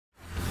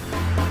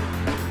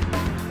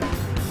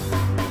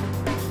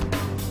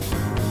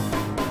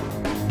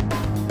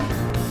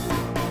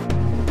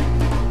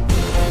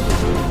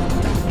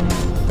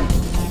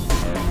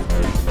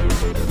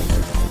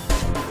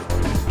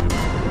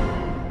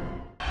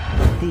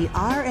The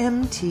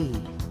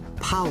RMT,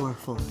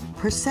 powerful,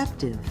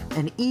 perceptive,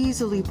 and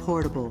easily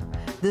portable,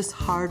 this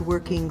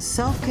hard-working,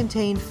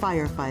 self-contained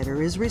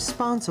firefighter is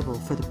responsible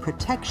for the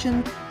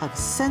protection of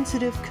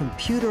sensitive,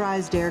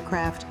 computerized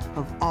aircraft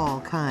of all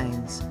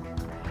kinds,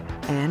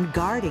 and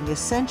guarding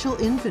essential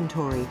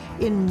inventory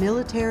in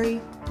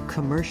military,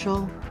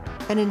 commercial,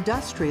 and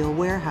industrial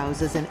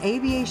warehouses and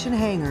aviation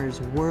hangars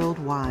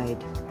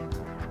worldwide.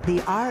 The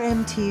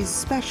RMT's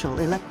special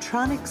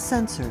electronic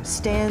sensor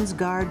stands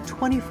guard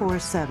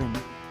 24/7,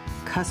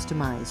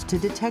 customized to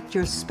detect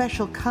your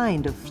special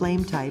kind of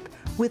flame type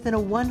within a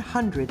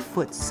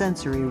 100-foot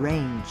sensory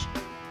range.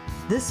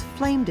 This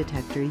flame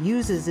detector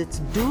uses its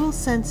dual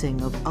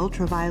sensing of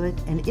ultraviolet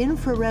and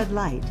infrared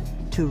light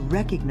to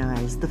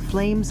recognize the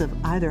flames of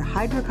either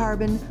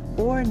hydrocarbon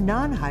or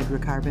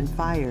non-hydrocarbon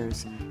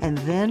fires, and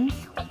then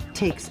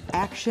takes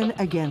action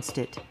against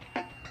it.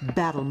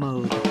 Battle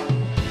mode.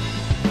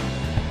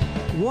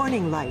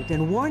 Warning light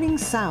and warning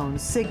sound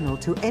signal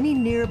to any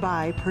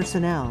nearby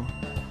personnel.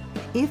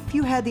 If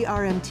you had the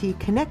RMT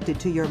connected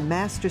to your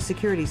master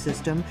security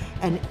system,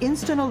 an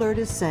instant alert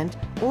is sent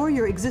or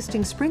your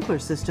existing sprinkler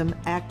system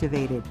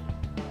activated.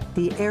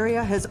 The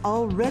area has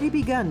already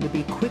begun to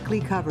be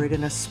quickly covered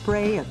in a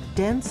spray of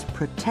dense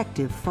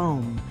protective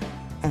foam,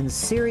 and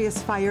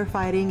serious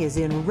firefighting is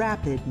in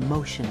rapid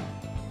motion.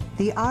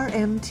 The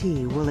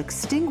RMT will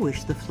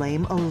extinguish the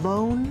flame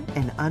alone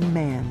and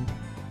unmanned,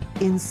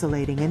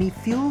 insulating any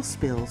fuel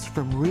spills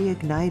from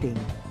reigniting,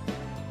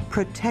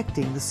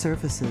 protecting the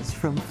surfaces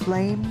from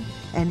flame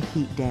and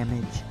heat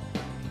damage.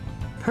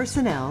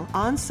 Personnel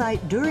on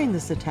site during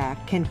this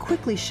attack can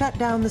quickly shut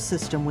down the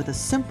system with a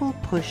simple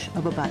push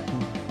of a button.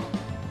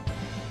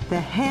 The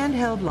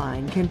handheld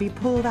line can be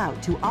pulled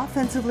out to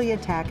offensively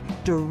attack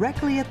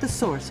directly at the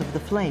source of the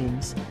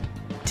flames,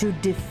 to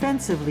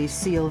defensively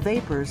seal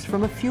vapors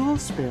from a fuel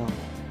spill,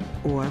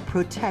 or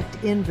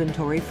protect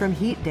inventory from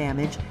heat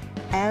damage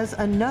as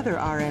another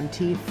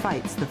RMT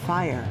fights the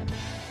fire.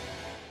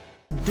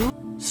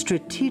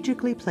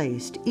 Strategically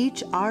placed,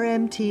 each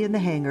RMT in the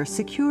hangar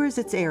secures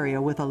its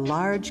area with a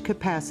large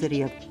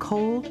capacity of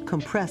cold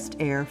compressed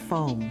air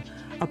foam,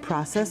 a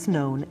process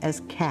known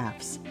as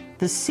CAFs,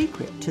 the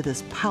secret to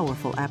this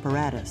powerful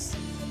apparatus.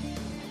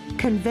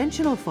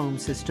 Conventional foam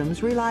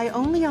systems rely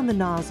only on the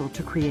nozzle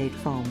to create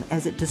foam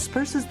as it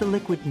disperses the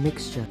liquid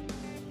mixture.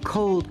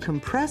 Cold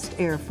compressed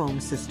air foam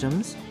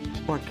systems,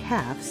 or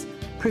CAFs,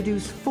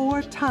 produce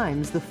 4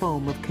 times the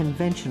foam of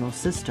conventional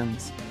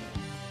systems.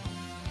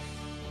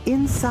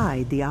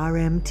 Inside the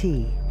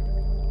RMT,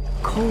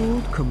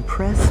 cold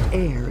compressed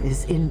air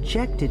is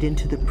injected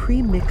into the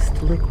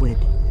pre-mixed liquid,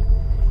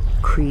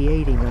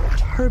 creating a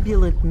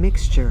turbulent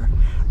mixture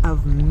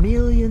of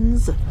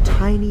millions of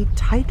tiny,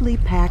 tightly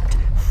packed,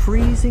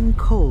 freezing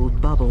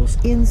cold bubbles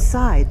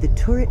inside the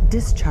turret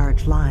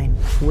discharge line.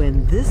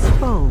 When this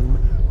foam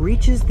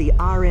reaches the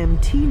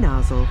RMT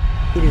nozzle,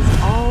 it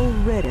is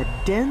already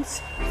a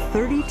dense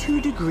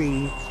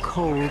 32-degree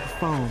cold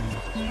foam,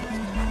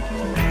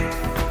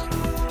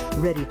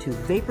 ready to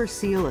vapor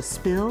seal a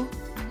spill,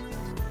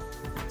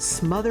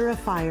 smother a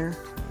fire,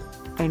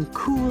 and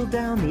cool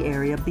down the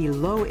area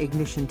below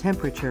ignition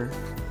temperature,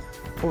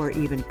 or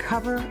even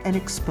cover an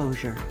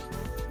exposure.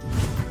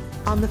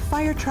 On the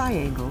fire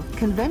triangle,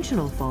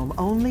 conventional foam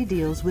only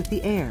deals with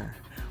the air,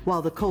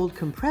 while the cold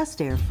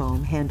compressed air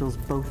foam handles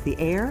both the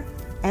air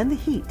and the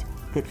heat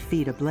that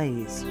feed a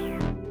blaze.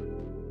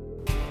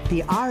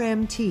 The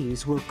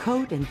RMTs will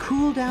coat and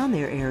cool down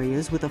their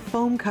areas with a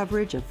foam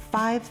coverage of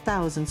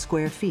 5,000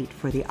 square feet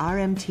for the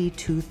RMT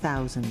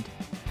 2000.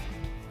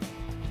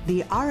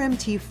 The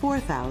RMT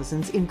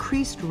 4000's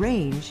increased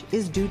range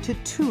is due to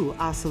 2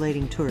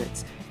 oscillating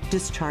turrets,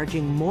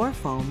 discharging more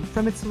foam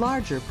from its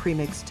larger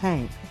premixed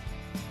tank.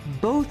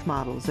 Both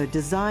models are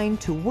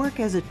designed to work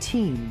as a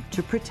team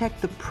to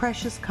protect the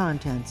precious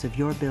contents of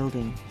your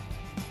building,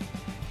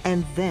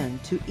 and then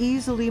to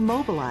easily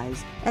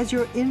mobilize as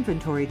your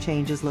inventory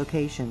changes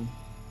location.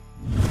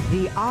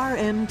 The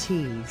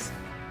RMTs,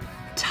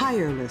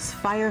 tireless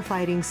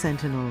firefighting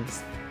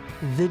sentinels,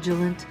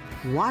 vigilant,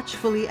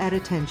 watchfully at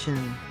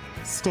attention,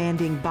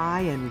 standing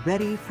by and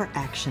ready for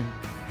action.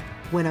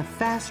 When a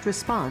fast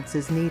response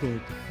is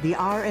needed, the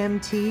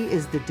RMT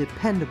is the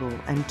dependable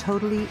and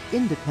totally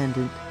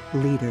independent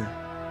leader.